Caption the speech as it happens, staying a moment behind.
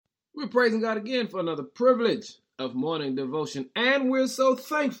We're praising God again for another privilege of morning devotion, and we're so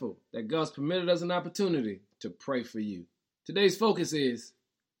thankful that God's permitted us an opportunity to pray for you. Today's focus is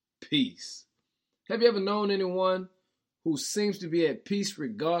peace. Have you ever known anyone who seems to be at peace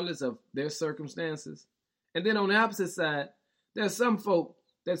regardless of their circumstances? And then on the opposite side, there's some folk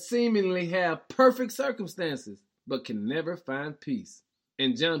that seemingly have perfect circumstances but can never find peace.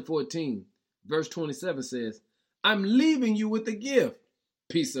 In John 14, verse 27 says, I'm leaving you with a gift,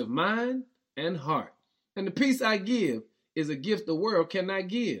 peace of mind and heart. And the peace I give is a gift the world cannot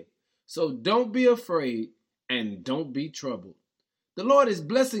give. So don't be afraid and don't be troubled. The Lord is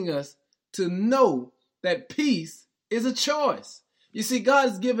blessing us to know that peace is a choice. You see, God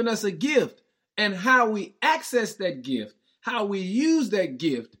has given us a gift, and how we access that gift, how we use that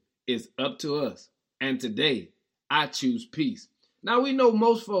gift is up to us. And today, I choose peace. Now, we know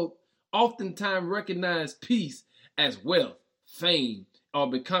most folk oftentimes recognize peace as wealth, fame, or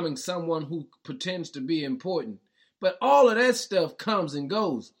becoming someone who pretends to be important. But all of that stuff comes and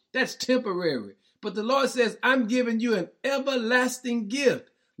goes. That's temporary. But the Lord says, I'm giving you an everlasting gift.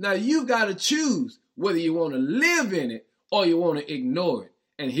 Now, you got to choose whether you want to live in it or you want to ignore it.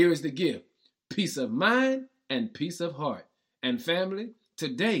 And here's the gift, peace of mind and peace of heart. And family,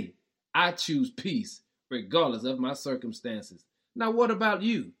 today, I choose peace regardless of my circumstances. Now, what about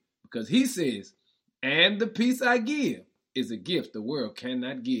you? Because he says, and the peace I give is a gift the world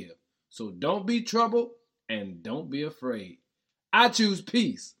cannot give. So don't be troubled and don't be afraid. I choose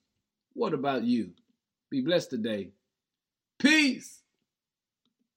peace. What about you? Be blessed today. Peace.